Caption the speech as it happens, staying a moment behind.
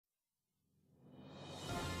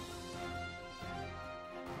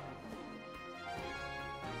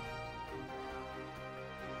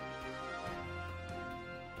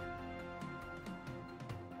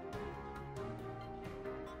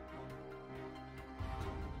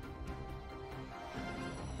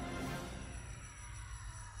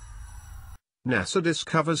NASA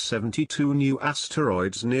discovers 72 new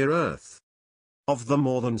asteroids near Earth. Of the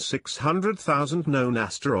more than 600,000 known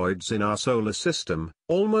asteroids in our solar system,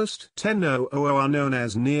 almost 10,000 are known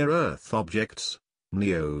as near-Earth objects,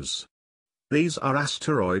 NEOs. These are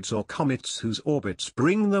asteroids or comets whose orbits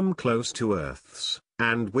bring them close to Earth's,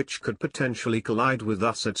 and which could potentially collide with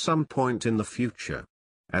us at some point in the future.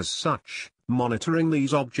 As such, monitoring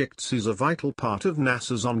these objects is a vital part of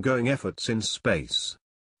NASA's ongoing efforts in space.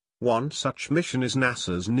 One such mission is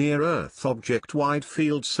NASA's Near-Earth Object Wide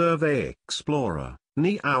Field Survey Explorer,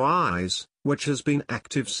 NEOWISE, which has been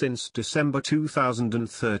active since December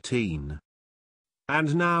 2013.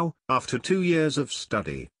 And now, after 2 years of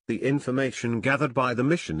study, the information gathered by the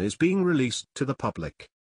mission is being released to the public.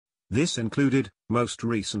 This included, most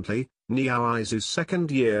recently, NEOWISE's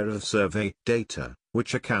second year of survey data,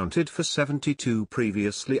 which accounted for 72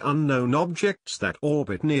 previously unknown objects that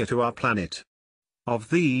orbit near to our planet.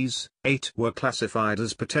 Of these, 8 were classified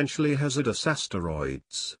as potentially hazardous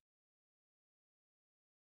asteroids.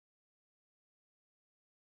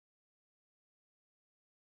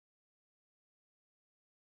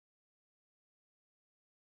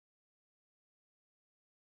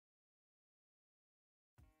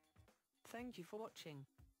 Thank you for watching.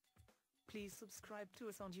 Please subscribe to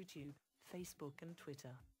us on YouTube, Facebook and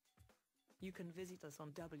Twitter. You can visit us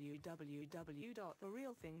on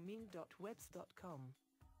www.therealthingmean.webs.com.